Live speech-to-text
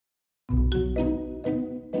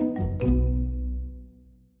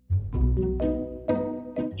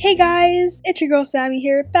Hey guys, it's your girl Sammy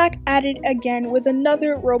here, back at it again with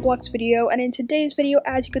another Roblox video, and in today's video,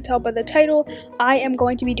 as you could tell by the title, I am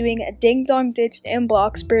going to be doing a Ding Dong Ditch in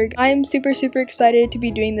Bloxburg. I am super excited to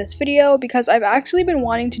be doing this video because I've actually been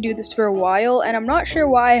wanting to do this for a while, and I'm not sure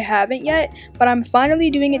why I haven't yet, but I'm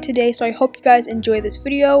finally doing it today, so I hope you guys enjoy this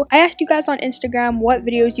video. I asked you guys on Instagram what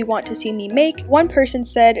videos you want to see me make. One person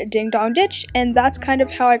said Ding Dong Ditch, and that's kind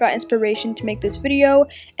of how I got inspiration to make this video,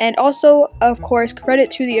 and also, of course,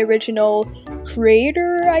 credit to the original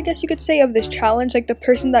creator, I guess you could say, of this challenge, like the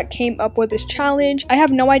person that came up with this challenge. I have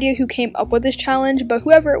no idea who came up with this challenge, but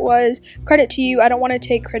whoever it was, credit to you. I don't want to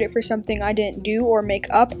take credit for something I didn't do or make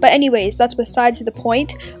up, but anyways, that's besides the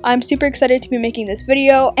point. I'm super excited to be making this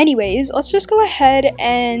video. Anyways, let's just go ahead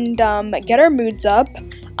and get our moods up.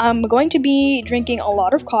 I'm going to be drinking a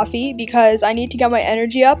lot of coffee because I need to get my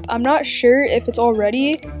energy up. I'm not sure if it's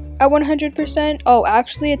already at 100%. Oh,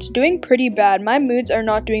 actually, it's doing pretty bad. My moods are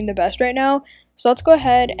not doing the best right now. So let's go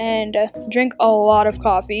ahead and drink a lot of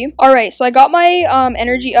coffee. Alright, so I got my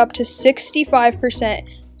energy up to 65%.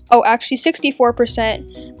 Oh, actually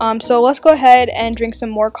 64%. So let's go ahead and drink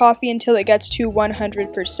some more coffee until it gets to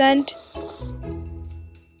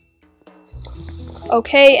 100%.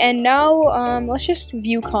 Okay, and now let's just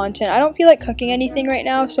view content. I don't feel like cooking anything right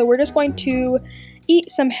now, so we're just going to eat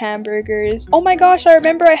some hamburgers. Oh my gosh, I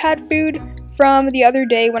remember I had food from the other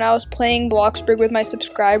day when I was playing Bloxburg with my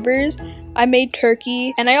subscribers. I made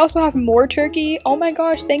turkey, and I also have more turkey. Oh my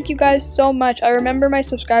gosh, thank you guys so much. I remember my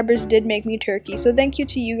subscribers did make me turkey, so thank you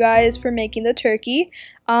to you guys for making the turkey.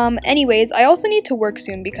 Anyways, I also need to work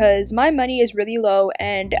soon because my money is really low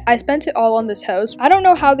and I spent it all on this house. I don't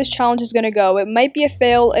know how this challenge is gonna go. It might be a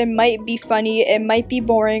fail, it might be funny, it might be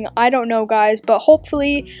boring. I don't know, guys, but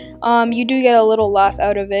hopefully you do get a little laugh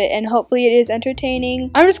out of it, and hopefully it is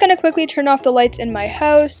entertaining. I'm just gonna quickly turn off the lights in my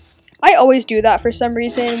house. I always do that for some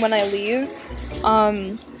reason when I leave.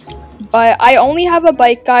 But I only have a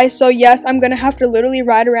bike, guys, so yes, I'm gonna have to literally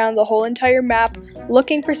ride around the whole entire map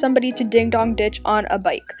looking for somebody to ding dong ditch on a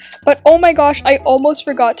bike. But oh my gosh, I almost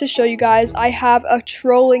forgot to show you guys. I have a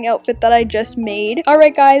trolling outfit that I just made.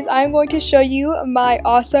 Alright guys, I'm going to show you my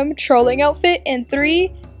awesome trolling outfit in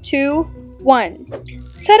 3, 2, 1.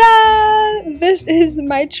 Ta-da! This is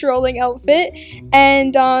my trolling outfit,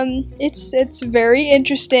 and it's very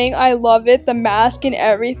interesting. I love it, the mask and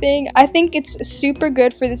everything. I think it's super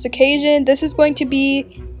good for this occasion. This is going to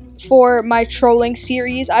be for my trolling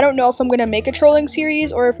series. I don't know if I'm gonna make a trolling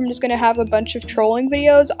series or if I'm just gonna have a bunch of trolling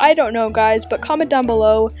videos. I don't know, guys, but comment down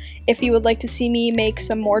below if you would like to see me make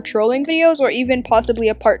some more trolling videos, or even possibly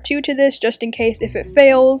a part 2 to this, just in case if it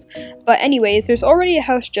fails. But anyways, there's already a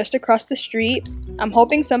house just across the street. I'm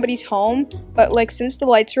hoping somebody's home, but like since the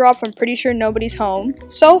lights are off, I'm pretty sure nobody's home.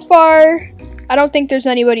 So far, I don't think there's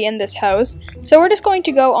anybody in this house, so we're just going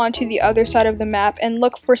to go onto the other side of the map and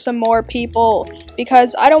look for some more people,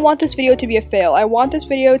 because I don't want this video to be a fail. I want this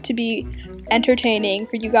video to be entertaining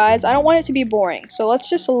for you guys. I don't want it to be boring, so let's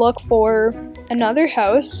just look for another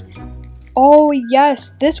house. Oh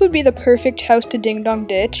yes, this would be the perfect house to ding dong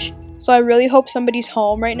ditch, so I really hope somebody's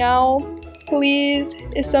home right now. Please,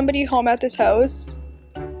 is somebody home at this house?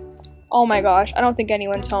 Oh my gosh, I don't think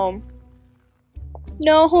anyone's home.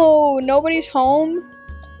 No, nobody's home.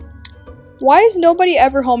 Why is nobody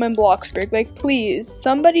ever home in Bloxburg? Like, please,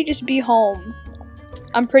 somebody just be home.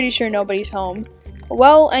 I'm pretty sure nobody's home.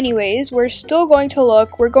 Well, anyways, we're still going to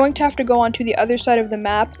look. We're going to have to go onto the other side of the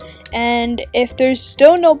map, and if there's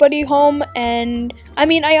still nobody home, and I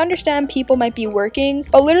mean, I understand people might be working,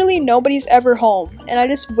 but literally nobody's ever home, and I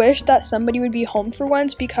just wish that somebody would be home for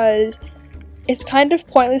once, because it's kind of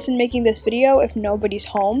pointless in making this video if nobody's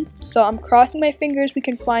home. So I'm crossing my fingers we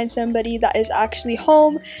can find somebody that is actually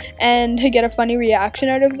home and get a funny reaction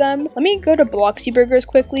out of them. Let me go to Bloxy Burgers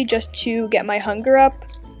quickly just to get my hunger up.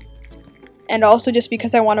 And also just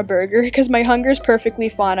because I want a burger, because my hunger is perfectly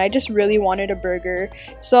fine. I just really wanted a burger.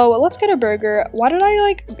 So let's get a burger. Why did I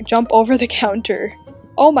like jump over the counter?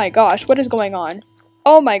 Oh my gosh, what is going on?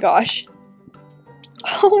 Oh my gosh.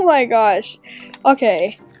 Oh my gosh.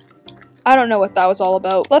 Okay. I don't know what that was all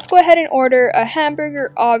about. Let's go ahead and order a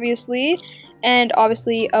hamburger, obviously, and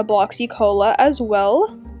obviously a Bloxy Cola as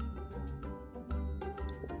well.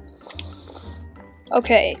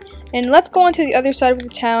 Okay, and let's go on to the other side of the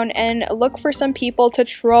town and look for some people to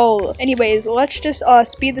troll. Anyways, let's just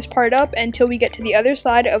speed this part up until we get to the other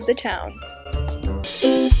side of the town.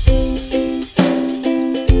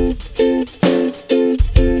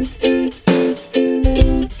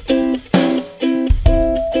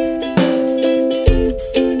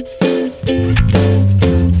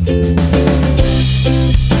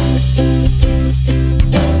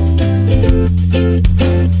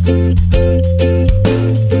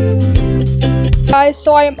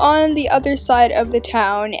 so I am on the other side of the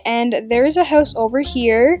town, and there's a house over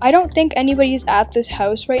here. I don't think anybody's at this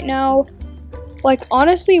house right now. Like,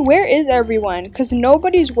 honestly, where is everyone? Because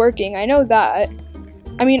nobody's working, I know that.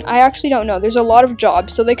 I mean, I actually don't know. There's a lot of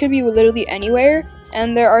jobs, so they could be literally anywhere.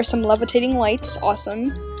 And there are some levitating lights,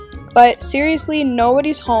 awesome. But seriously,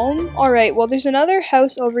 nobody's home? Alright, well, there's another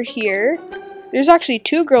house over here. There's actually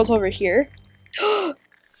 2 girls over here.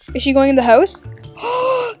 Is she going in the house?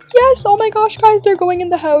 Yes! Oh my gosh, guys, they're going in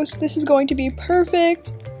the house. This is going to be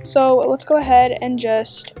perfect. So let's go ahead and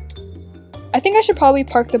just... I think I should probably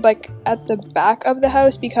park the bike at the back of the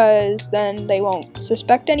house because then they won't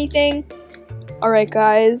suspect anything. Alright,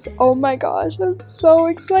 guys. Oh my gosh, I'm so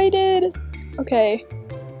excited. Okay.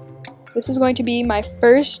 This is going to be my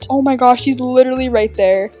first... Oh my gosh, she's literally right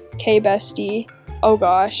there. Okay, bestie. Oh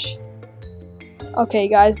gosh. Okay,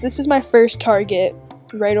 guys, this is my first target.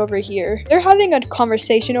 Right over here. They're having a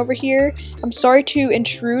conversation over here. I'm sorry to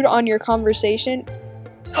intrude on your conversation.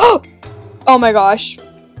 Oh my gosh.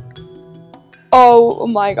 Oh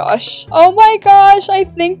my gosh. Oh my gosh, I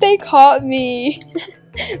think they caught me.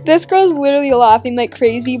 This girl's literally laughing like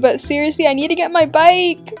crazy, but seriously, I need to get my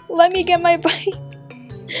bike. Let me get my bike.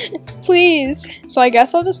 Please. So I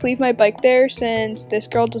guess I'll just leave my bike there since this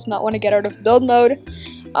girl does not want to get out of build mode.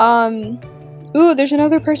 Ooh, there's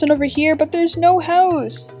another person over here, but there's no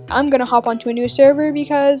house. I'm gonna hop onto a new server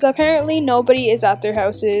because apparently nobody is at their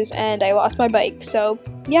houses and I lost my bike. So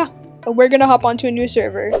yeah, we're gonna hop onto a new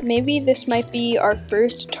server. Maybe this might be our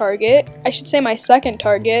first target. I should say my second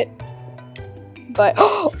target. But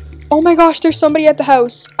oh my gosh, there's somebody at the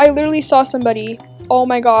house. I literally saw somebody. Oh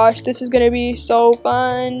my gosh, this is gonna be so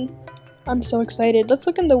fun. I'm so excited. Let's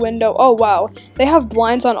look in the window. Oh wow, they have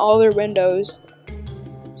blinds on all their windows.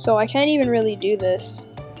 So I can't even really do this.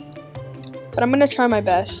 But I'm gonna try my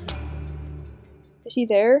best. Is he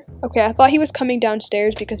there? Okay, I thought he was coming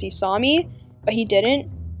downstairs because he saw me, but he didn't.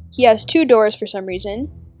 He has 2 doors for some reason.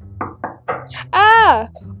 Ah!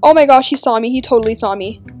 Oh my gosh, he saw me. He totally saw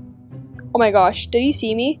me. Oh my gosh, did he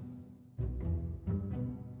see me?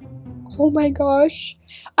 Oh my gosh.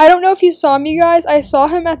 I don't know if he saw me, guys. I saw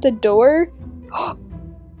him at the door.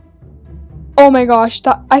 Oh my gosh,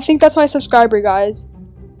 I think that's my subscriber, guys.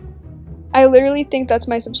 I literally think that's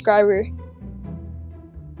my subscriber.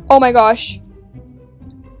 Oh my gosh.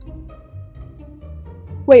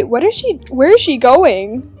 Wait, where is she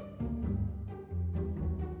going?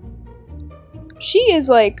 She is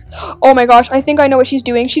like, oh my gosh, I think I know what she's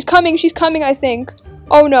doing. She's coming, I think.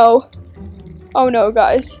 Oh no. Oh no,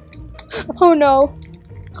 guys. Oh no.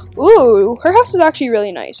 Ooh, her house is actually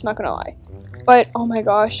really nice, not gonna lie. But, oh my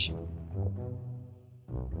gosh.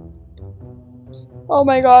 Oh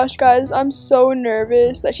my gosh, guys, I'm so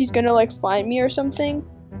nervous that she's gonna like find me or something.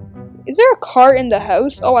 Is there a car in the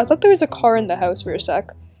house? Oh, I thought there was a car in the house for a sec.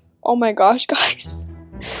 Oh my gosh, guys.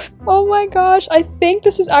 Oh my gosh, I think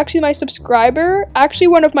this is actually my subscriber. Actually,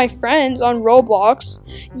 one of my friends on Roblox.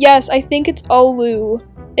 Yes, I think it's Olu.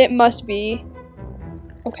 It must be.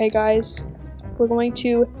 Okay, guys. We're going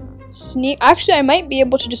to sneak. Actually, I might be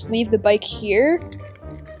able to just leave the bike here.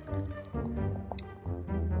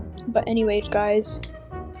 But anyways, guys,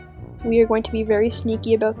 we are going to be very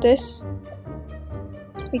sneaky about this.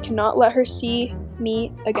 We cannot let her see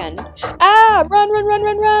me again. Ah! Run, run, run,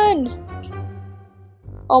 run, run!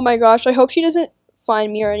 Oh my gosh, I hope she doesn't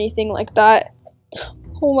find me or anything like that.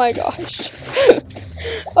 Oh my gosh.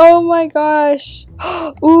 Oh my gosh.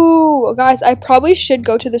 Ooh, guys, I probably should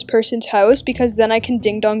go to this person's house because then I can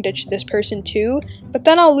ding-dong ditch this person too. But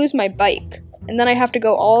then I'll lose my bike. And then I have to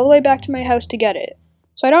go all the way back to my house to get it.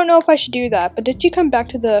 So I don't know if I should do that, but did she come back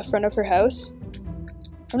to the front of her house?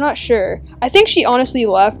 I'm not sure. I think she honestly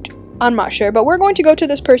left. I'm not sure, but we're going to go to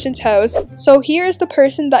this person's house. So here's the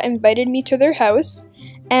person that invited me to their house,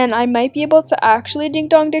 and I might be able to actually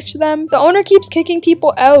ding-dong ditch them. The owner keeps kicking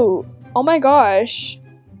people out. Oh my gosh.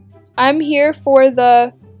 I'm here for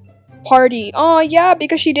the party. Oh yeah,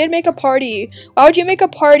 because she did make a party. Why would you make a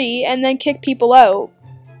party and then kick people out?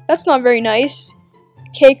 That's not very nice.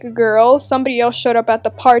 Cake girl, somebody else showed up at the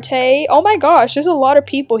party. Oh my gosh, there's a lot of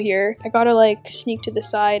people here. I gotta like sneak to the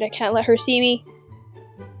side. I can't let her see me.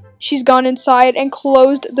 She's gone inside and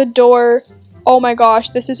closed the door. Oh my gosh,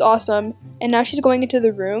 this is awesome. And now she's going into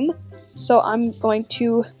the room. So I'm going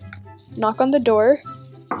to knock on the door.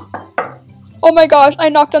 Oh my gosh, I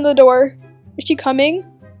knocked on the door. Is she coming?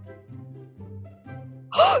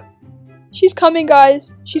 She's coming,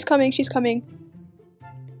 guys. She's coming, she's coming.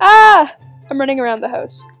 Ah! I'm running around the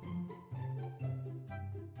house.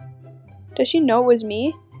 Does she know it was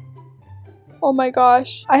me? Oh my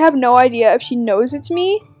gosh. I have no idea if she knows it's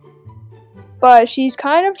me. but she's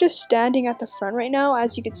kind of just standing at the front right now,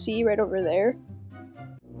 as you can see right over there.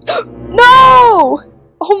 No!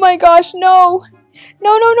 Oh my gosh, no!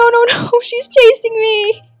 No, no, no, no, no! She's chasing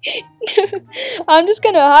me! I'm just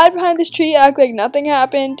gonna hide behind this tree, act like nothing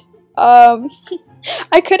happened.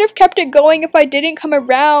 I could have kept it going if I didn't come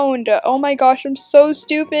around. Oh my gosh, I'm so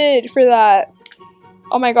stupid for that.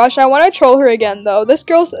 Oh my gosh, I want to troll her again though. This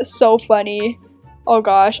girl's so funny. Oh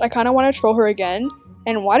gosh, I kind of want to troll her again.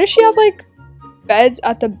 And why does she have like beds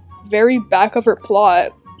at the very back of her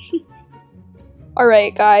plot?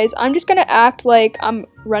 Alright guys, I'm just gonna act like I'm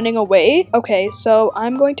running away. Okay, so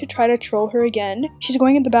I'm going to try to troll her again. She's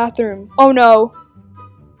going in the bathroom. Oh no.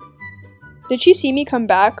 Did she see me come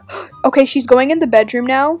back? Okay, she's going in the bedroom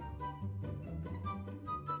now.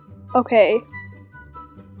 Okay.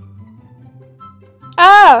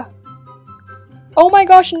 Ah! Oh my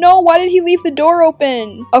gosh, no, why did he leave the door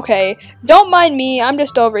open? Okay, don't mind me, I'm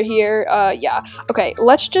just over here. Yeah. Okay,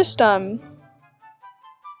 let's just, I'm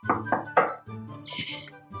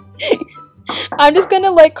just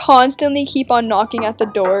gonna, like, constantly keep on knocking at the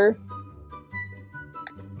door.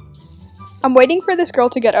 I'm waiting for this girl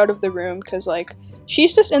to get out of the room, because, like,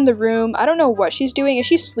 she's just in the room. I don't know what she's doing. Is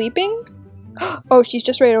she sleeping? Oh, she's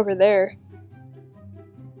just right over there.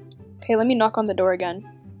 Okay, let me knock on the door again.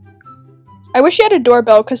 I wish she had a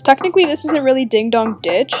doorbell, because technically this isn't really Ding Dong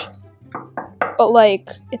Ditch. But, like,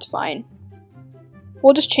 it's fine.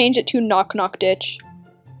 We'll just change it to Knock Knock Ditch.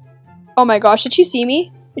 Oh my gosh, did she see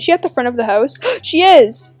me? Is she at the front of the house? She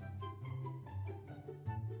is!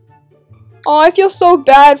 Oh, I feel so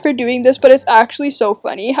bad for doing this, but it's actually so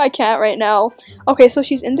funny. I can't right now. Okay, so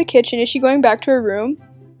she's in the kitchen. Is she going back to her room?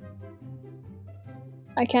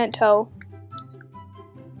 I can't tell.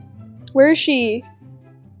 Where is she?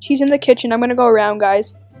 She's in the kitchen. I'm gonna go around,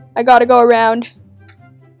 guys. I gotta go around.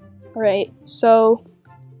 Alright, so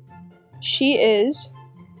she is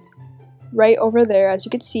right over there, as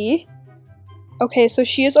you can see. Okay, so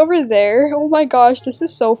she is over there. Oh my gosh, this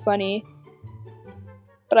is so funny.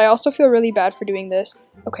 But I also feel really bad for doing this.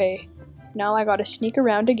 Okay, now I gotta sneak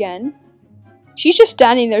around again. She's just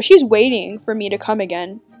standing there. She's waiting for me to come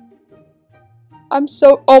again. I'm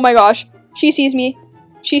so— oh my gosh. She sees me.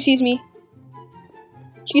 She sees me.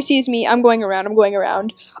 She sees me. I'm going around. I'm going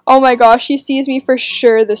around. Oh my gosh, she sees me for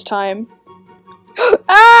sure this time.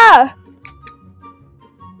 Ah!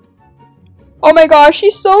 Oh my gosh,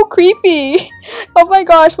 she's so creepy. Oh my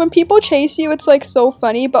gosh, when people chase you, it's like so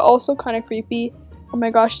funny, but also kind of creepy. Oh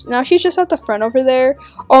my gosh, now she's just at the front over there.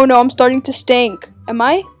 Oh no, I'm starting to stink. Am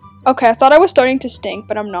I? Okay, I thought I was starting to stink,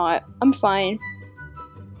 but I'm not. I'm fine.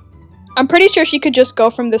 I'm pretty sure she could just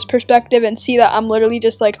go from this perspective and see that I'm literally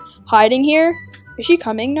just like hiding here. Is she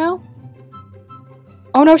coming now?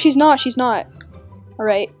 Oh no, she's not. She's not.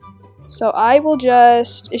 Alright. So I will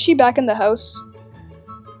just— is she back in the house?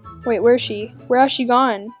 Wait, where is she? Where has she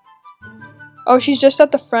gone? Oh, she's just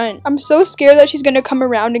at the front. I'm so scared that she's gonna come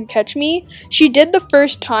around and catch me. She did the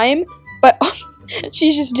first time, but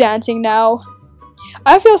she's just dancing now.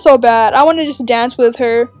 I feel so bad. I want to just dance with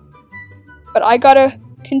her. But I gotta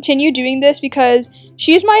continue doing this because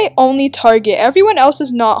she's my only target. Everyone else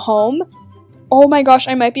is not home. Oh my gosh,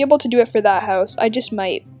 I might be able to do it for that house. I just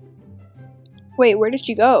might. Wait, where did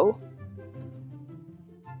she go?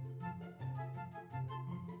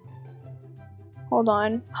 Hold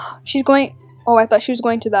on. She's going— oh, I thought she was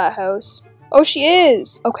going to that house. Oh, she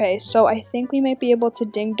is! Okay, so I think we might be able to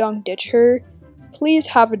Ding Dong Ditch her. Please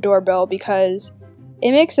have a doorbell because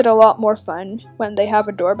it makes it a lot more fun when they have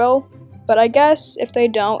a doorbell. But I guess if they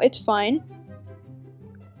don't, it's fine.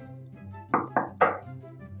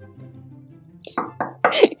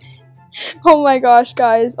 Oh my gosh,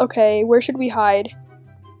 guys. Okay, where should we hide?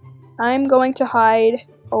 I'm going to hide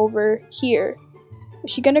over here.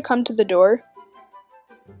 Is she gonna come to the door?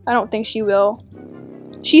 I don't think she will.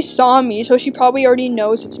 She saw me, so she probably already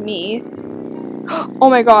knows it's me. Oh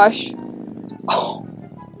my gosh. Oh.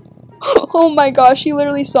 Oh my gosh, she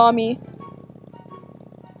literally saw me.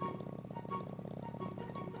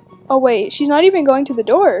 Oh wait, she's not even going to the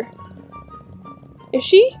door. Is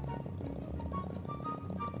she?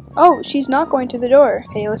 Oh, she's not going to the door.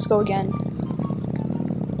 Okay, let's go again.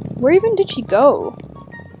 Where even did she go?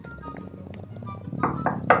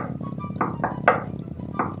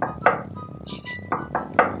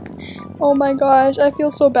 Oh my gosh, I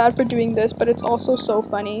feel so bad for doing this, but it's also so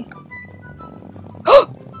funny.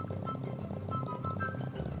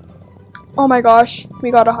 Oh my gosh,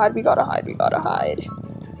 we gotta hide, we gotta hide, we gotta hide.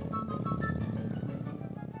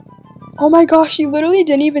 Oh my gosh, she literally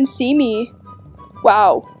didn't even see me.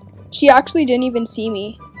 Wow, she actually didn't even see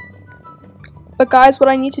me. But guys, what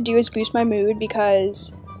I need to do is boost my mood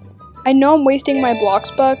because I know I'm wasting my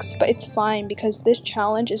Bloxburg, but it's fine because this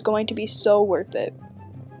challenge is going to be so worth it.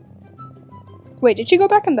 Wait, did she go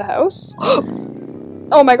back in the house?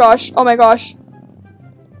 Oh my gosh, oh my gosh.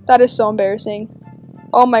 That is so embarrassing.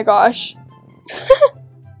 Oh my gosh.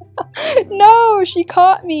 No, she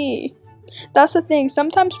caught me. That's the thing.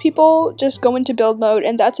 Sometimes people just go into build mode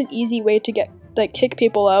and that's an easy way to kick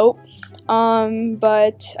people out.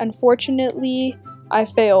 But unfortunately, I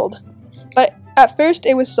failed. But at first,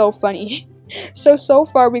 it was so funny. So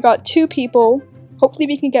far, we got 2 people. Hopefully,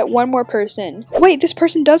 we can get 1 more person. Wait, this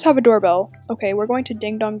person does have a doorbell. Okay, we're going to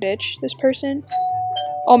ding dong ditch this person.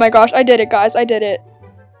 Oh my gosh, I did it, guys. I did it.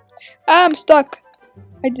 Ah, I'm stuck.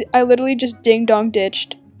 I literally just ding dong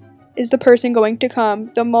ditched. Is the person going to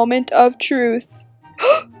come? The moment of truth.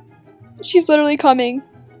 She's literally coming.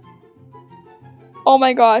 Oh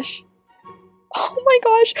my gosh. Oh my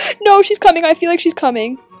gosh. No, she's coming. I feel like she's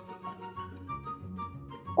coming.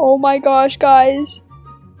 Oh my gosh, guys.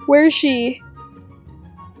 Where is she?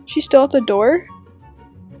 She's still at the door?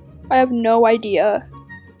 I have no idea.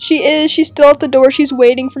 She is. She's still at the door. She's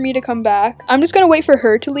waiting for me to come back. I'm just gonna wait for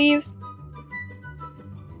her to leave.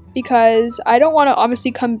 Because I don't want to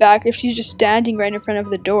obviously come back if she's just standing right in front of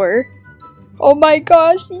the door. Oh my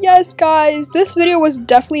gosh, yes guys! This video was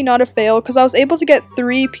definitely not a fail because I was able to get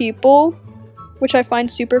 3 people, which I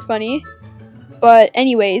find super funny. But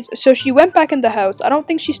anyways, so she went back in the house. I don't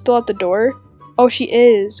think she's still at the door. Oh, she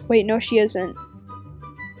is. Wait, no she isn't.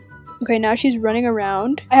 Okay, now she's running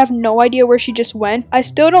around. I have no idea where she just went. I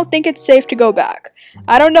still don't think it's safe to go back.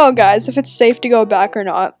 I don't know guys if it's safe to go back or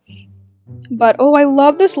not. But oh, I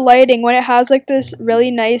love this lighting when it has like this really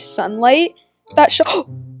nice sunlight. That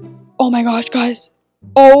oh my gosh, guys.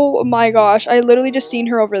 Oh my gosh, I literally just seen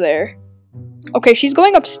her over there. Okay, she's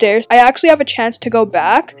going upstairs. I actually have a chance to go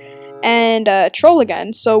back and troll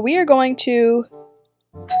again. So we are going to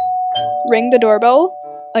ring the doorbell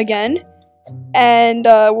again. And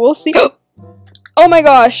we'll see. Oh my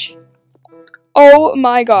gosh. Oh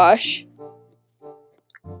my gosh.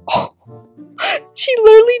 Oh. She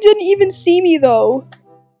literally didn't even see me though.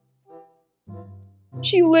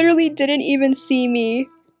 She literally didn't even see me.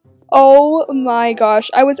 Oh my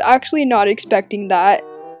gosh. I was actually not expecting that.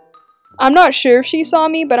 I'm not sure if she saw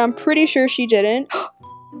me, but I'm pretty sure she didn't.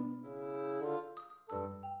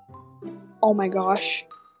 Oh my gosh.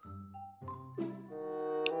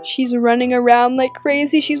 She's running around like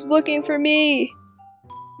crazy. She's looking for me.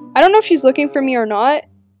 I don't know if she's looking for me or not,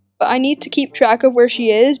 but I need to keep track of where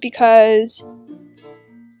she is because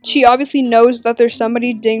she obviously knows that there's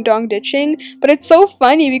somebody ding-dong ditching, but it's so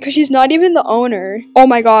funny because she's not even the owner. Oh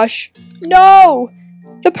my gosh. No!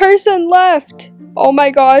 The person left! Oh my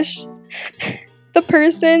gosh. The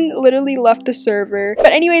person literally left the server.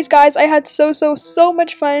 But anyways, guys, I had so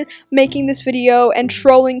much fun making this video and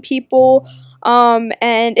trolling people.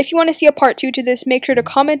 And if you want to see a part 2 to this, make sure to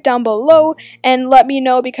comment down below and let me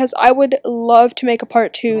know because I would love to make a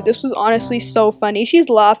part 2. This was honestly so funny. She's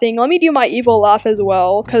laughing. Let me do my evil laugh as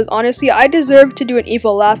well because honestly I deserve to do an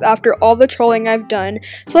evil laugh after all the trolling I've done.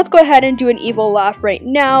 So let's go ahead and do an evil laugh right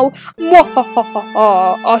now.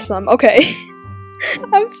 Awesome. Okay.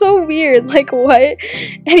 I'm so weird, like what?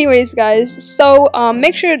 Anyways guys, so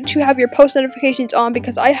make sure to have your post notifications on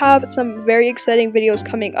because I have some very exciting videos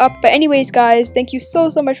coming up. But anyways guys, thank you so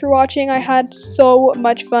much for watching. I had so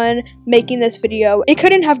much fun making this video. It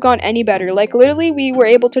couldn't have gone any better. Like literally we were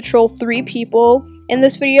able to troll 3 people in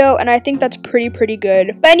this video and I think that's pretty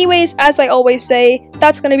good. But anyways, as I always say,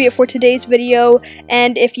 that's gonna be it for today's video,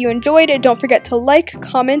 and if you enjoyed it, don't forget to like,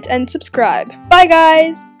 comment, and subscribe. Bye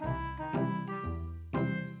guys!